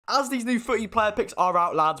as these new footy player picks are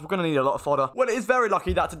out, lads, we're going to need a lot of fodder. Well, it is very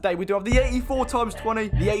lucky that today we do have the 84 times 20,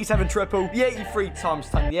 the 87 triple, the 83 times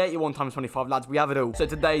 10, the 81 times 25, lads. We have it all. So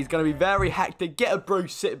today is going to be very hectic. Get a brew,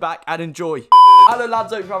 sit back, and enjoy. Hello,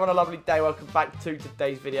 lads. Hope you're having a lovely day. Welcome back to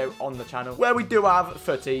today's video on the channel, where we do have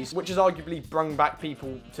footies, which has arguably brung back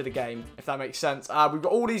people to the game, if that makes sense. We've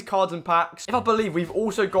got all these cards and packs. If I believe, we've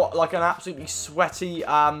also got like an absolutely sweaty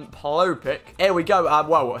Polo pick. Here we go.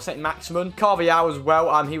 Well, I say Maximum. Carvial as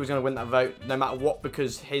well. He was going to win that vote no matter what,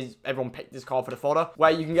 because everyone picked this card for the fodder, where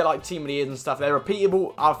you can get like team of the years and stuff. They're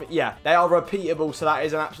repeatable. Yeah, they are repeatable. So that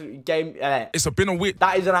is an absolute game. It's been a week.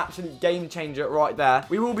 That is an absolute game changer right there.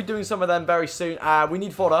 We will be doing some of them very soon. We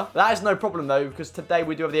need fodder. That is no problem though, because today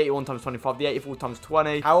we do have the 81 times 25, the 84 times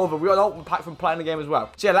 20. However, we got an ultimate pack from playing the game as well.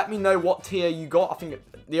 So yeah, let me know what tier you got. I think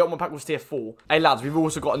the ultimate pack was tier 4. Hey lads, we've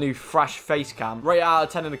also got a new fresh face cam. Rate out of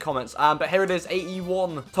 10 in the comments. But here it is,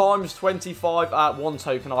 81 times 25. One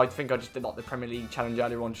token. I think I just did like the Premier League challenge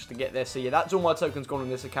earlier on just to get this. So yeah, that's all my tokens gone on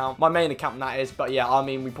this account. My main account, that is. But yeah, I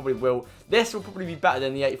mean, we probably will. This will probably be better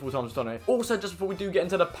than the 84 times 20. Also, just before we do get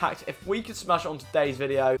into the packs, if we could smash it on today's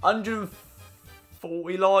video,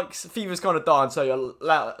 140 likes. FIFA's kind of dying, so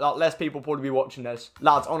less people probably be watching this.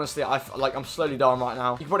 Lads, honestly, I'm slowly dying right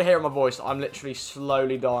now. You can probably hear in my voice, I'm literally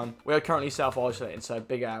slowly dying. We are currently self-isolating, so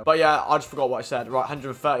big out. But yeah, I just forgot what I said. Right,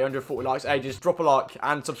 130, 140 likes. Hey, just drop a like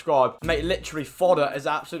and subscribe. Mate, literally, fodder is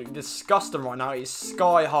absolutely disgusting right now. It's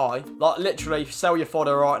sky high. Like, literally, sell your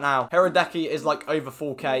fodder right now. Hirodeki is like over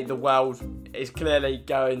 4K. The world is clearly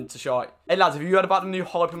going to shite. Hey lads, have you heard about the new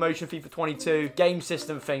Hypermotion FIFA 22 game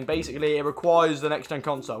system thing? Basically, it requires the next-gen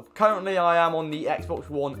console. Currently, I am on the Xbox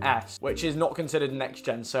One S, which is not considered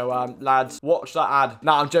next-gen. So, lads, watch that ad.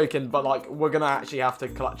 Nah, I'm joking, but, like, we're going to actually have to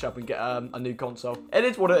clutch up and get a new console. It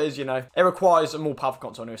is what it is, you know. It requires a more powerful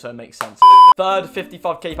console anyway, so it makes sense. Third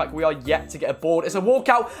 55k pack, we are yet to get a board. It's a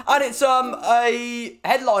walkout, and it's a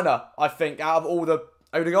headliner, I think, out of all the...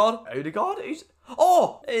 Odegaard? Odegaard? Who's...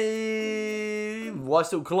 Oh! Why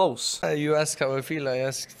still close? You asked how I feel, I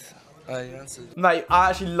answered. Mate, I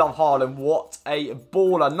actually love Haaland. What a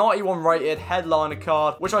baller. 91 rated headliner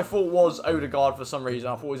card, which I thought was Odegaard for some reason.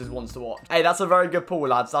 I thought it was his ones to watch. Hey, that's a very good pull,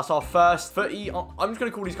 lads. That's our first footy. I'm just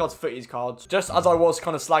going to call these cards footies cards, just as I was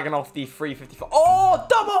kind of slagging off the 355. Oh,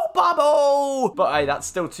 double bubble! But hey, that's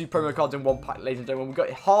still 2 promo cards in one pack, ladies and gentlemen. We've got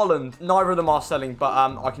Haaland. Neither of them are selling, but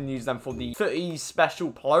I can use them for the footies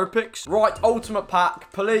special player picks. Right, ultimate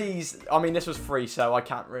pack, please. I mean, this was free, so I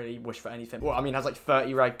can't really wish for anything. Well, I mean, it has like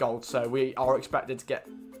 30 red gold, so we are expected to get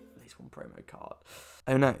at least one promo card.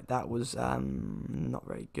 Oh no, that was not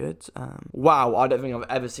very good. Wow, I don't think I've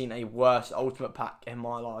ever seen a worse ultimate pack in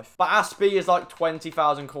my life. But Aspie is like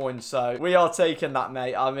 20,000 coins, so we are taking that,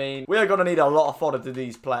 mate. I mean, we are going to need a lot of fodder to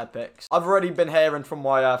these player picks. I've already been hearing from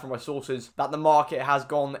my sources that the market has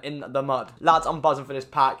gone in the mud. Lads, I'm buzzing for this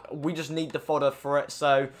pack. We just need the fodder for it,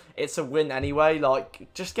 so it's a win anyway.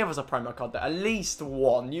 Like, just give us a promo card there. At least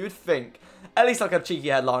one, you would think. At least like a cheeky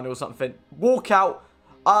headliner or something. Walkout,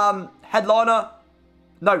 headliner.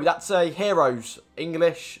 No, that's a Heroes.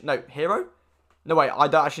 English. No, Hero? No, wait, I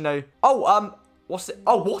don't actually know. Oh, what's it?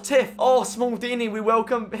 Oh, What If? Oh, Smaldini, we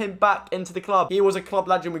welcome him back into the club. He was a club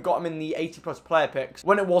legend. We got him in the 80+ player picks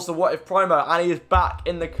when it was the What If promo, and he is back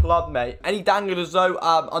in the club, mate. Any danglers, though,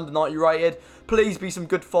 under 90 rated. Please be some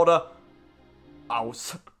good fodder. Oh,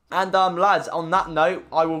 and, lads, on that note,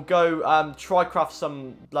 I will go try craft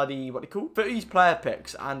some bloody, what do you call? Footies player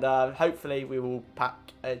picks, and hopefully we will pack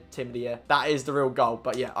a team of the year. That is the real goal.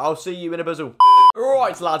 But yeah, I'll see you in a bizzle.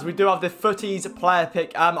 Right, lads, we do have the footies player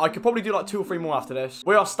pick. I could probably do like 2 or 3 more after this.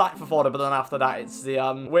 We are stacked for fodder, but then after that, it's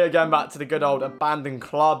the, we're going back to the good old abandoned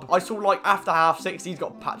club. I saw like after half 60, he's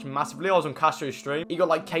got patched massively. I was on Castro's stream. He got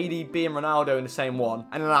like KDB and Ronaldo in the same one.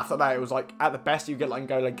 And then after that, it was like, at the best, you get like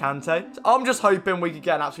N'Golo Kante. So I'm just hoping we could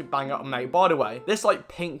get an absolute bang up, mate. By the way, this like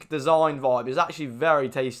pink design vibe is actually very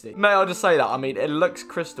tasty. May I just say that? I mean, it looks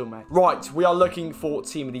crystal, mate. Right, we are looking for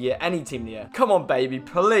team of the year. Any team of the year. Come on, baby.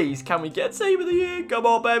 Please, can we get team of the year? Come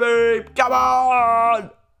on, baby. Come on.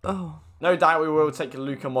 Oh. No doubt we will take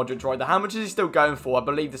Luka Modric right there. How much is he still going for? I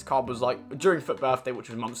believe this card was like during Foot Birthday, which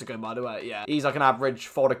was months ago, by the way. Yeah, he's like an average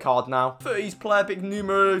fodder card now. 30s player pick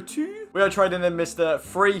numero 2. We are trading in Mr.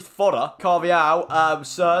 Free Fodder, Carvial,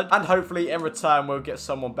 Serge, and hopefully in return we'll get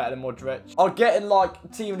someone better than Modric. I'll get in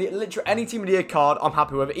like team of the literally any team of the year card. I'm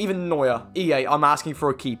happy with it. Even Neuer, EA. I'm asking for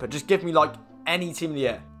a keeper. Just give me like any team of the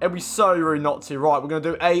year. It'd be so rude not to. Right, we're going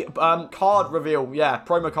to do a card reveal. Yeah,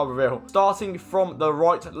 promo card reveal. Starting from the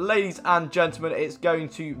right, ladies and gentlemen, it's going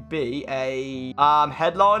to be a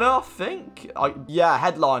headliner, I think. Yeah,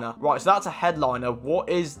 headliner. Right, so that's a headliner. What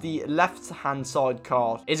is the left-hand side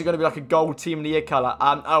card? Is it going to be like a gold team of the year color?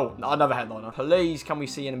 Oh, another headliner. Please, can we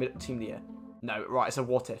see in a minute team of the year? No, right, it's a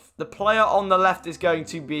what if. The player on the left is going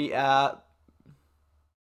to be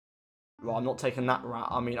well, I'm not taking that route.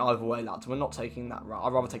 I mean, either way, lads, we're not taking that route.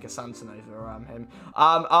 I'd rather take a Samson over him.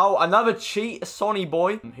 Oh, another cheat, Sonny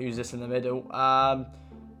boy. Who's this in the middle?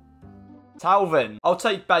 Talvin. I'll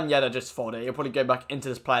take Ben Yedder just for it. He'll probably go back into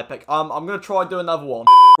this player pick. I'm going to try and do another one.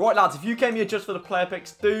 Right, lads, if you came here just for the player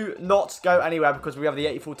picks, do not go anywhere because we have the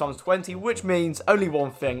 84 times 20, which means only one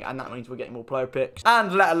thing, and that means we're getting more player picks.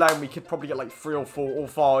 And let alone, we could probably get like 3 or 4 or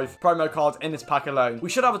 5 promo cards in this pack alone. We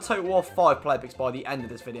should have a total of 5 player picks by the end of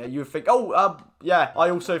this video. You would think, oh, yeah, I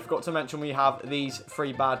also forgot to mention we have these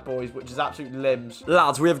 3 bad boys, which is absolute limbs.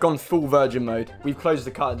 Lads, we have gone full virgin mode. We've closed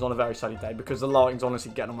the curtains on a very sunny day because the lighting's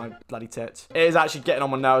honestly getting on my bloody tits. It is actually getting on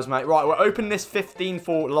my nerves, mate. Right, we're opening this 15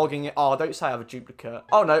 for logging it. Oh, don't say I have a duplicate.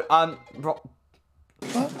 Oh, no,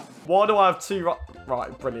 why do I have 2?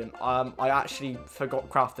 Right, brilliant. I actually forgot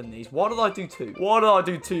crafting these. Why did I do 2? Why did I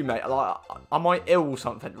do 2, mate? Like, am I ill or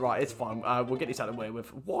something? Right, it's fine. We'll get these out of the way with.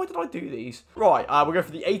 Why did I do these? Right, we'll go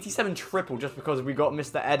for the 87 triple just because we got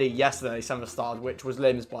Mr. Eddie yesterday, 7 stars, which was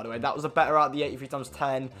limbs, by the way. That was a better out of the 83 times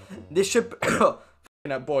 10. This should... You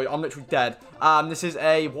know, boy, I'm literally dead. This is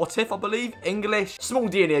a what if, I believe. English. Small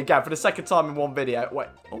D&E again for the 2nd time in one video. Wait.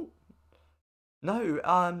 Oh. No,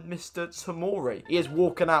 Mr. Tamori. He is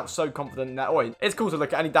walking out so confident in that. Oh, it's cool to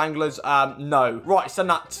look at. Any danglers? No. Right, send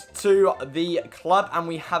that to the club. And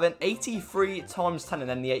we have an 83 times 10 and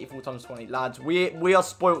then the 84 times 20. Lads, we are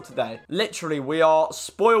spoiled today. Literally, we are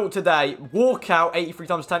spoiled today. Walkout 83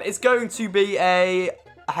 times 10. It's going to be a...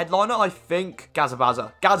 headliner, I think.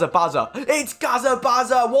 Gazabaza. It's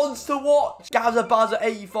Gazabaza. Wants to watch. Gazabaza,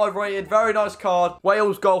 85 rated. Very nice card.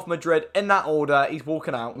 Wales, Golf, Madrid. In that order. He's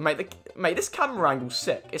walking out. Mate, this camera angle's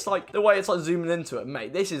sick. It's like the way it's like zooming into it.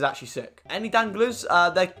 Mate, this is actually sick. Any danglers?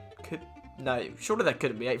 There could... No, surely there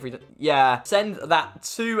couldn't be 83. Yeah, send that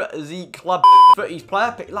to the club. Footies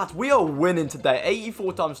player pick. Lads, we are winning today.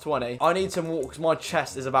 84 times 20. I need some more because my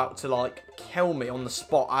chest is about to, like, kill me on the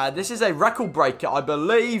spot. This is a record breaker, I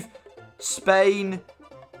believe. Spain.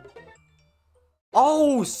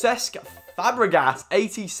 Oh, Cesc Fabregas,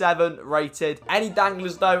 87 rated. Any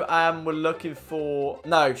danglers, though? We're looking for...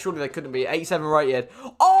 No, surely they couldn't be. 87 rated.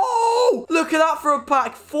 Oh, look at that for a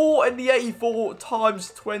pack. 4 in the 84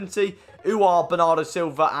 times 20. Who are Bernardo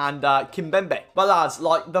Silva and Kimpembe. But lads,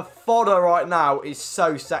 like, the fodder right now is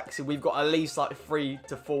so sexy. We've got at least like 3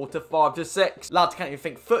 to 4 to 5 to 6. Lads, can't even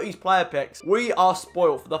think. Footies player picks. We are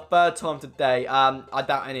spoiled for the 3rd time today. I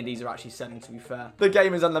doubt any of these are actually sending, to be fair. The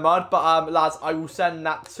game is in the mud. But lads, I will send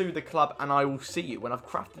that to the club and I will see you when I've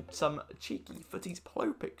crafted some cheeky Footies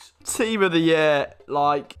player picks. Team of the year.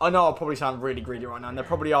 Like, I know I'll probably sound really greedy right now and they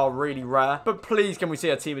probably are really rare. But please, can we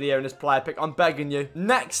see a team of the year in this player pick? I'm begging you.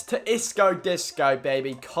 Next to Disco,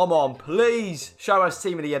 baby. Come on, please. Show us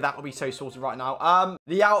team of the year. That would be so sorted right now.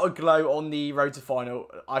 The outer glow on the road to final.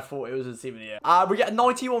 I thought it was a team of the year. We get a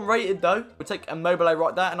 91 rated, though. We'll take a Immobile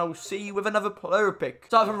right there, and I will see you with another player pick.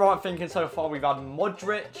 So if I'm right thinking so far, we've had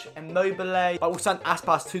Modric, Immobile. I will send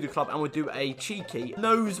Aspas to the club, and we'll do a cheeky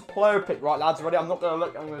nose player pick. Right, lads, ready? I'm not going to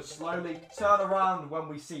look. I'm going to slowly turn around when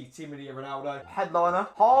we see team of the year Ronaldo. Headliner.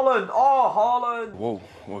 Haaland. Oh, Haaland. Whoa,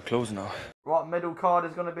 we're close now. Right, middle card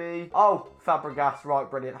is going to be... Oh, Fabregas. Right,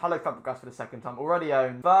 brilliant. Hello, Fabregas for the 2nd time. Already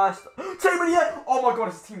owned. First... Team of the year! Oh my god,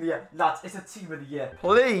 it's a team of the year. Lads, it's a team of the year.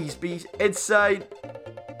 Please be insane.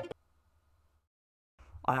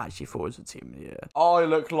 I actually thought it was a team of the year. I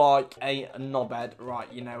look like a knobhead.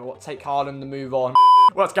 Right, you know what? Take Haaland to move on.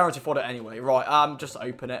 Well, it's guaranteed for it anyway. Right, just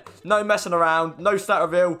open it. No messing around. No stat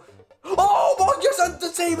reveal. Oh my god, the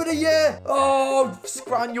team of the year! Oh,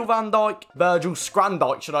 Scraniel Van Dijk. Virgil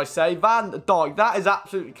Scrandike, should I say. Van Dijk, that is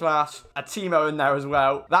absolutely class. A Timo in there as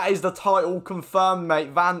well. That is the title confirmed, mate.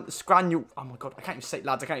 Van Scraniel. Oh my god, I can't even say,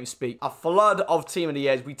 lads, I can't even speak. A flood of team of the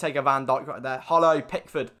years. We take a Van Dijk right there. Hello,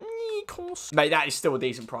 Pickford. Mate, that is still a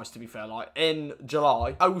decent price, to be fair. Like, in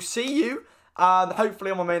July, I will see you.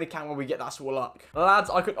 Hopefully on my main account when we get that sort of luck.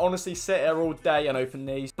 Lads, I could honestly sit here all day and open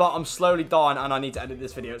these, but I'm slowly dying and I need to edit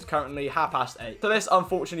this video. It's currently 8:30. So this,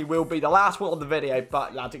 unfortunately, will be the last one of the video,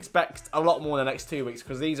 but lads, expect a lot more in the next 2 weeks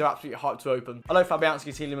because these are absolutely hyped to open. Hello,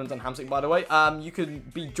 Fabianski, Tielemans, and Hamsik, by the way. You can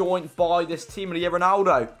be joined by this team of the year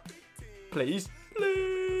Ronaldo. Please.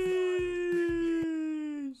 Please.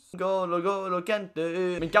 Golo,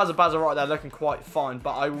 Kente. I mean, Gazabaza right there looking quite fine,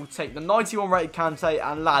 but I will take the 91 rated Kante.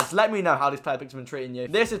 And lads, let me know how this player picks have been treating you.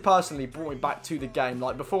 This has personally brought me back to the game.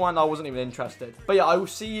 Like, beforehand, I wasn't even interested. But yeah, I will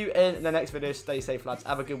see you in the next video. Stay safe, lads.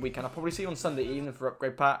 Have a good weekend. I'll probably see you on Sunday evening for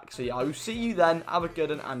upgrade pack. So yeah, I will see you then. Have a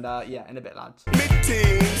good one, and yeah, in a bit, lads.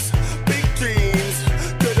 Mid-teens, big dreams,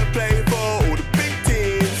 could have played for